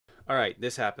All right,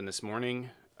 this happened this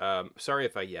morning. Sorry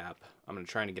if I yap. I'm going to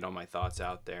try to get all my thoughts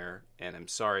out there, and I'm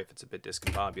sorry if it's a bit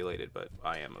discombobulated, but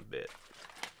I am a bit.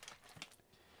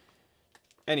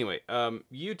 Anyway,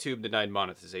 YouTube denied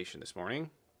monetization this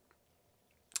morning.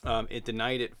 It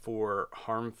denied it for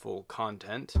harmful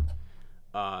content.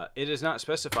 It does not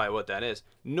specify what that is,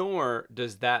 nor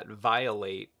does that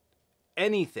violate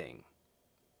anything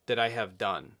that I have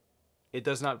done. It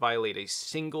does not violate a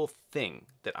single thing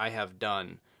that I have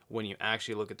done when you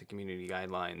actually look at the community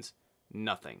guidelines.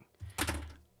 Nothing.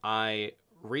 I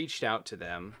reached out to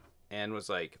them and was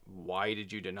like, why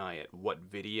did you deny it? What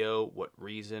video? What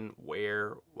reason?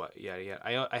 Where? What? Yeah.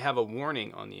 I have a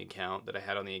warning on the account that I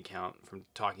had on the account from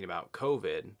talking about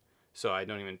COVID, so I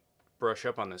don't even brush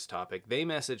up on this topic. They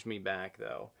messaged me back,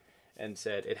 though, and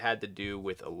said it had to do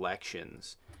with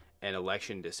elections and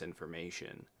election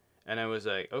disinformation. And I was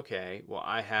like, okay, well,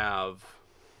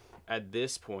 at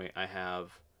this point, I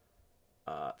have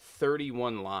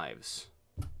 31 lives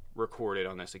recorded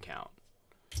on this account.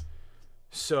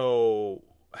 So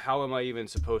how am I even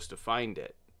supposed to find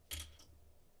it?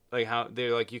 Like, how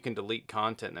they're like, you can delete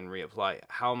content and then reapply.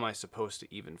 How am I supposed to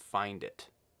even find it?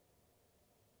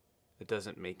 It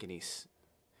doesn't make any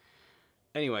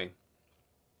anyway.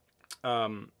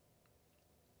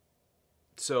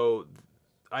 So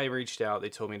I reached out. They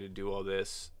told me to do all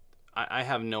this. I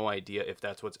have no idea if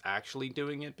that's what's actually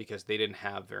doing it, because they didn't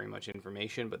have very much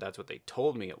information, but that's what they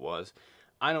told me it was.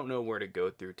 I don't know where to go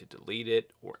through to delete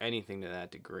it or anything to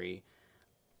that degree.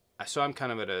 So I'm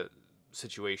kind of at a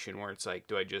situation where it's like,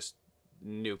 do I just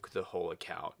nuke the whole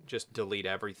account? Just delete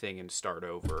everything and start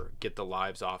over? Get the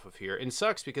lives off of here? And it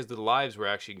sucks because the lives were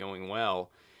actually going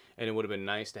well, and it would have been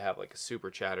nice to have like a super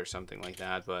chat or something like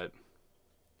that, but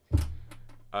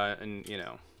and you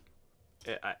know,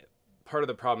 part of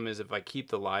the problem is if I keep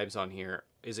the lives on here,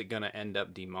 is it going to end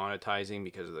up demonetizing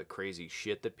because of the crazy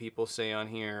shit that people say on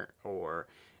here? Or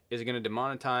is it going to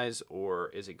demonetize, or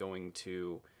is it going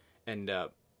to end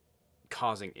up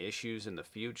causing issues in the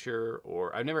future?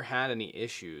 Or I've never had any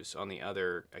issues on the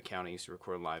other account I used to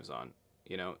record lives on.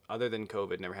 You know, other than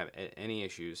COVID, never have any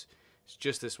issues. It's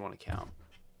just this one account.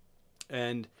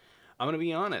 And I'm going to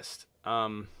be honest.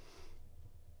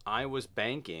 I was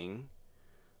banking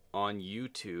on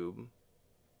YouTube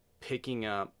picking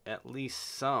up at least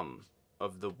some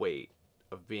of the weight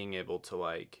of being able to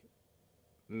like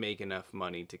make enough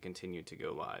money to continue to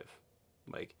go live.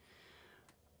 Like,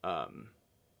 I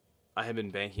have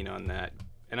been banking on that,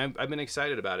 and I've been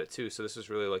excited about it too. So this is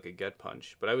really like a gut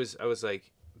punch. But I was like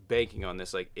banking on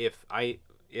this. Like,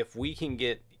 if we can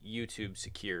get YouTube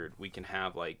secured, we can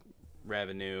have like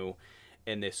revenue,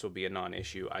 and this will be a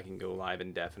non-issue. I can go live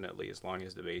indefinitely as long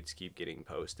as debates keep getting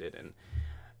posted. And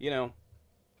you know,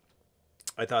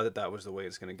 I thought that was the way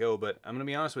it's going to go. But I'm going to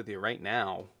be honest with you right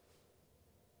now.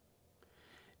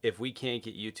 If we can't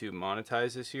get YouTube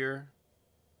monetized this year,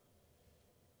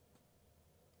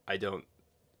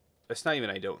 it's not even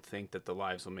I don't think that the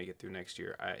lives will make it through next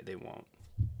year. They won't.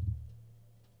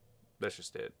 That's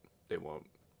just it. They won't.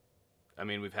 I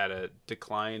mean, we've had a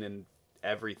decline in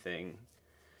everything,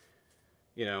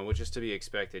 you know, which is to be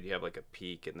expected. You have like a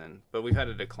peak, but we've had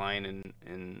a decline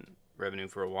in revenue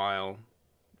for a while.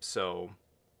 So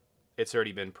it's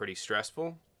already been pretty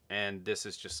stressful. And this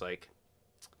is just like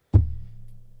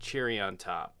cherry on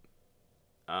top.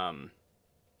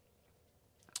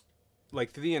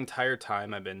 Like through the entire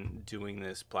time I've been doing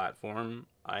this platform,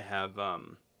 I have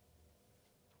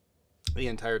the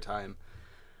entire time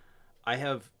I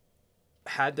have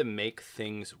had to make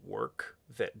things work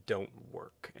that don't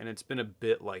work, and it's been a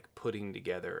bit like putting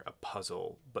together a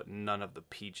puzzle, but none of the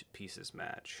pieces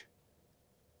match,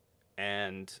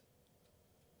 and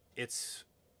it's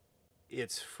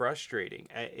frustrating.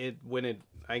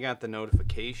 I got the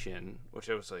notification, which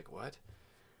I was like, what?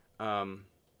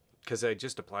 Because I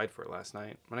just applied for it last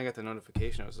night. When I got the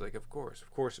notification, I was like, of course,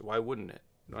 why wouldn't it?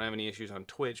 I don't have any issues on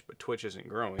Twitch, but Twitch isn't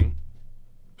growing.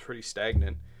 It's pretty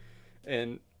stagnant.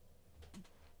 And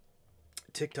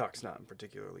TikTok's not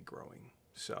particularly growing.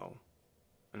 So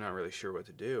I'm not really sure what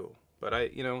to do. But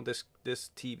this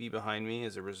TV behind me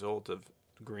is a result of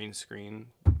green screen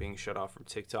being shut off from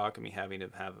TikTok and me having to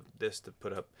have this to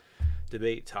put up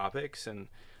debate topics. And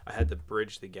I had to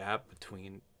bridge the gap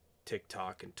between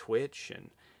TikTok and Twitch,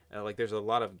 and like there's a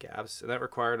lot of gaps, and that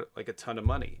required like a ton of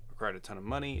money. A ton of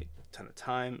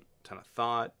time, a ton of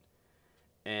thought,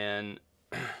 and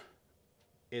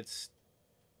it's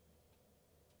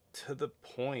to the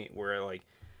point where like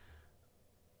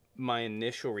my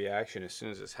initial reaction as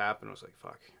soon as this happened was like,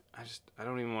 fuck, I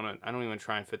don't even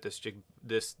try and fit this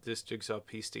jigsaw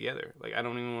piece together. Like I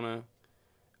don't even want to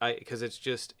Because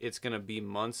it's gonna be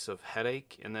months of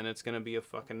headache, and then it's gonna be a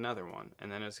fucking another one,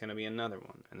 and then it's gonna be another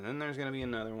one, and then there's gonna be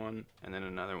another one, and then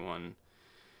another one.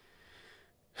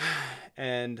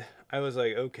 And I was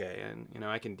like, okay, and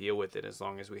I can deal with it as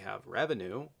long as we have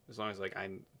revenue, as long as like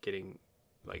I'm getting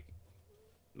like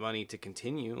money to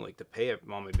continue, like to pay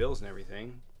all my bills and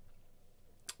everything.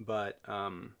 But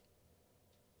I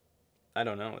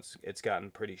don't know. It's gotten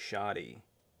pretty shoddy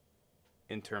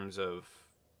in terms of,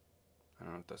 I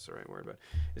don't know if that's the right word, but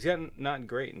it's gotten not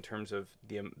great in terms of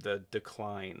the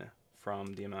decline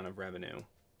from the amount of revenue.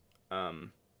 I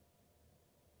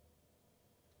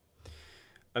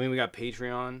mean, we got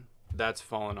Patreon. That's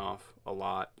fallen off a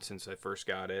lot since I first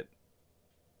got it.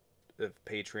 The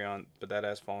Patreon, but that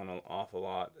has fallen off a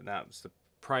lot, and that was the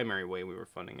primary way we were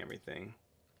funding everything.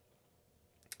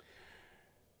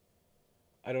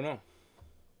 I don't know.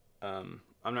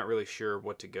 I'm not really sure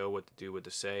what to do, what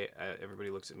to say. Everybody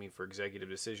looks at me for executive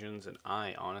decisions, and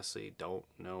I honestly don't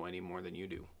know any more than you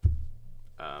do.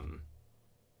 I'm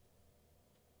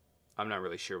not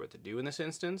really sure what to do in this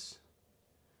instance.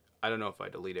 I don't know if I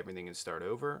delete everything and start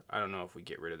over. I don't know if we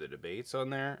get rid of the debates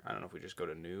on there. I don't know if we just go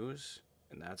to news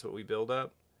and that's what we build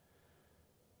up.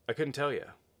 I couldn't tell you.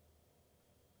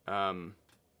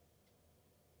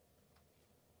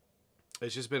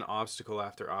 It's just been obstacle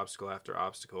after obstacle after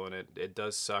obstacle, and it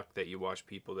does suck that you watch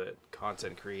people that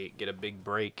content create get a big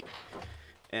break.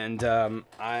 And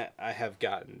I have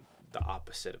gotten the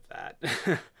opposite of that.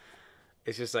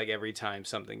 It's just like every time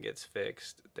something gets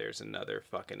fixed, there's another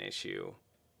fucking issue.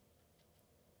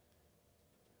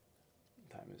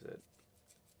 What time is it?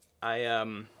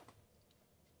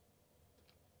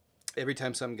 Every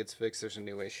time something gets fixed, there's a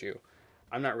new issue.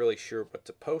 I'm not really sure what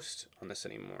to post on this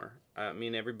anymore. I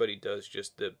mean, everybody does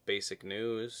just the basic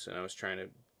news, and I was trying to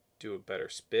do a better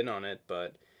spin on it,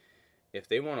 but if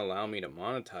they won't allow me to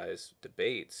monetize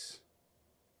debates,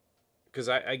 because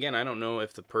I don't know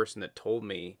if the person that told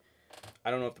me,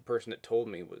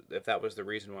 if that was the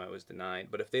reason why I was denied,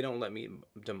 but if they don't let me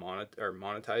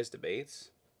monetize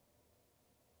debates,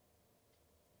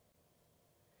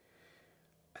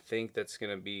 I think that's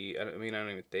gonna be. I don't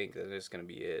even think that it's gonna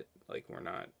be it. Like we're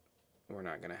not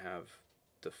gonna have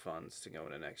the funds to go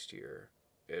into next year.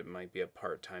 It might be a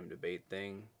part-time debate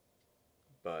thing,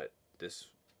 but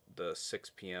the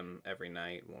 6 p.m. every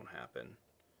night won't happen.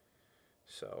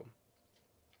 So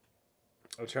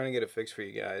I'm trying to get it fixed for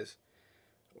you guys.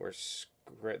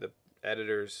 The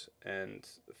editors and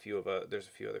there's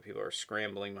a few other people are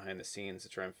scrambling behind the scenes to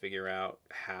try and figure out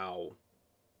how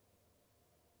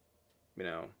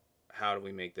do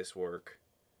we make this work.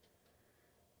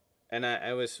 And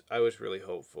I was really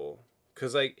hopeful,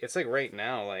 because like it's like right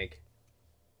now, like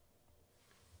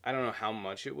I don't know how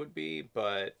much it would be,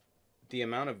 but the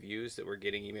amount of views that we're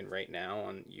getting even right now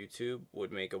on YouTube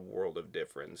would make a world of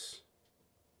difference.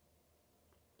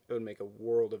 It would make a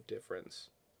world of difference.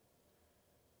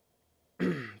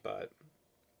 But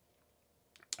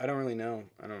I don't really know.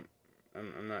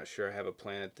 I'm not sure I have a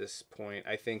plan at this point.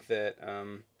 I think that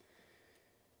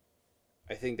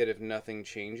if nothing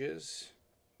changes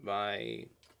by,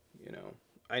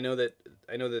 I know that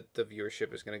the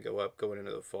viewership is going to go up going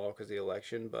into the fall because of the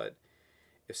election, but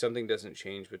if something doesn't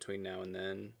change between now and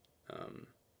then,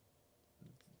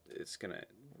 it's gonna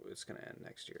end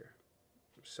next year.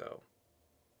 So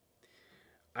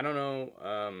I don't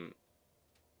know.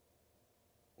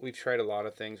 We've tried a lot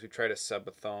of things. We've tried a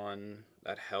subathon.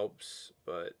 That helps,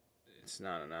 but it's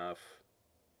not enough.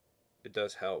 It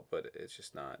does help, but it's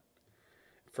just not.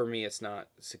 For me, it's not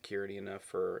security enough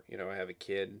for, I have a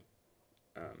kid.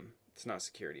 It's not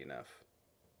security enough.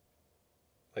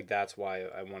 Like, that's why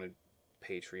I wanted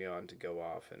Patreon to go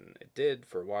off, and it did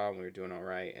for a while, and we were doing all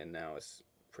right, and now it's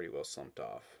pretty well slumped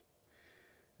off.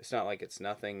 It's not like it's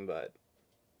nothing, but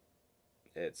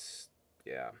it's,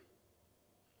 yeah.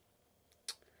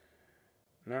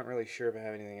 I'm not really sure if I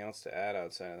have anything else to add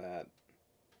outside of that.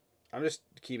 I'm just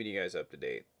keeping you guys up to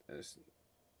date.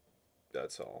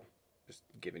 That's all. Just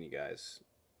giving you guys,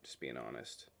 just being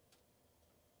honest.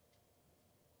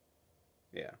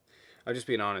 Yeah, I'm just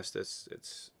being honest.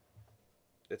 It's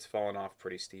fallen off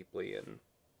pretty steeply, and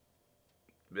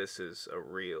this is a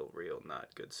real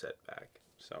not good setback.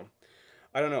 So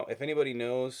I don't know if anybody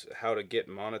knows how to get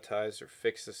monetized or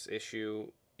fix this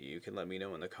issue. You can let me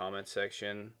know in the comment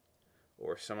section,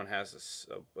 or if someone has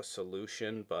a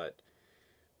solution. But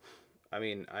I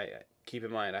mean, I keep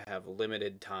in mind I have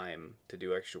limited time to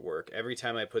do extra work. Every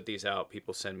time I put these out,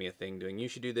 people send me a thing doing, you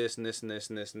should do this and this and this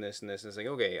and this and this and this. And it's like,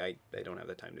 okay, I don't have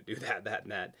the time to do that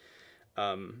and that.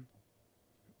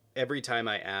 Every time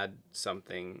I add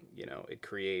something, it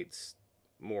creates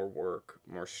more work,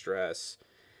 more stress.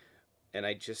 and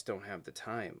I just don't have the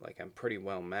time. Like, I'm pretty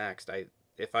well maxed.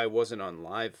 If I wasn't on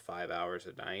live 5 hours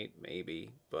a night,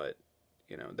 maybe, but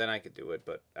then I could do it.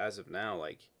 But as of now,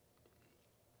 like,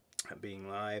 being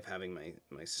live, having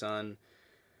my son,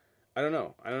 I don't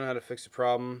know. I don't know how to fix the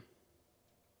problem.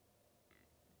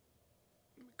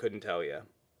 Couldn't tell you.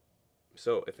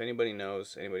 So if anybody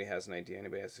knows, anybody has an idea,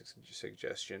 anybody has a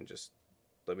suggestion, just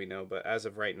let me know. But as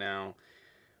of right now,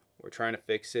 we're trying to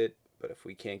fix it. But if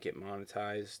we can't get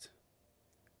monetized,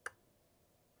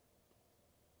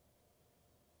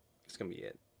 it's gonna be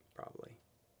it, probably.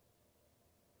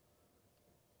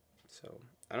 So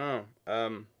I don't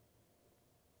know.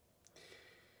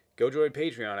 Go join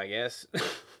Patreon, I guess.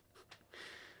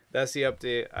 That's the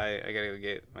update. I gotta go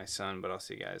get my son, but I'll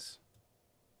see you guys.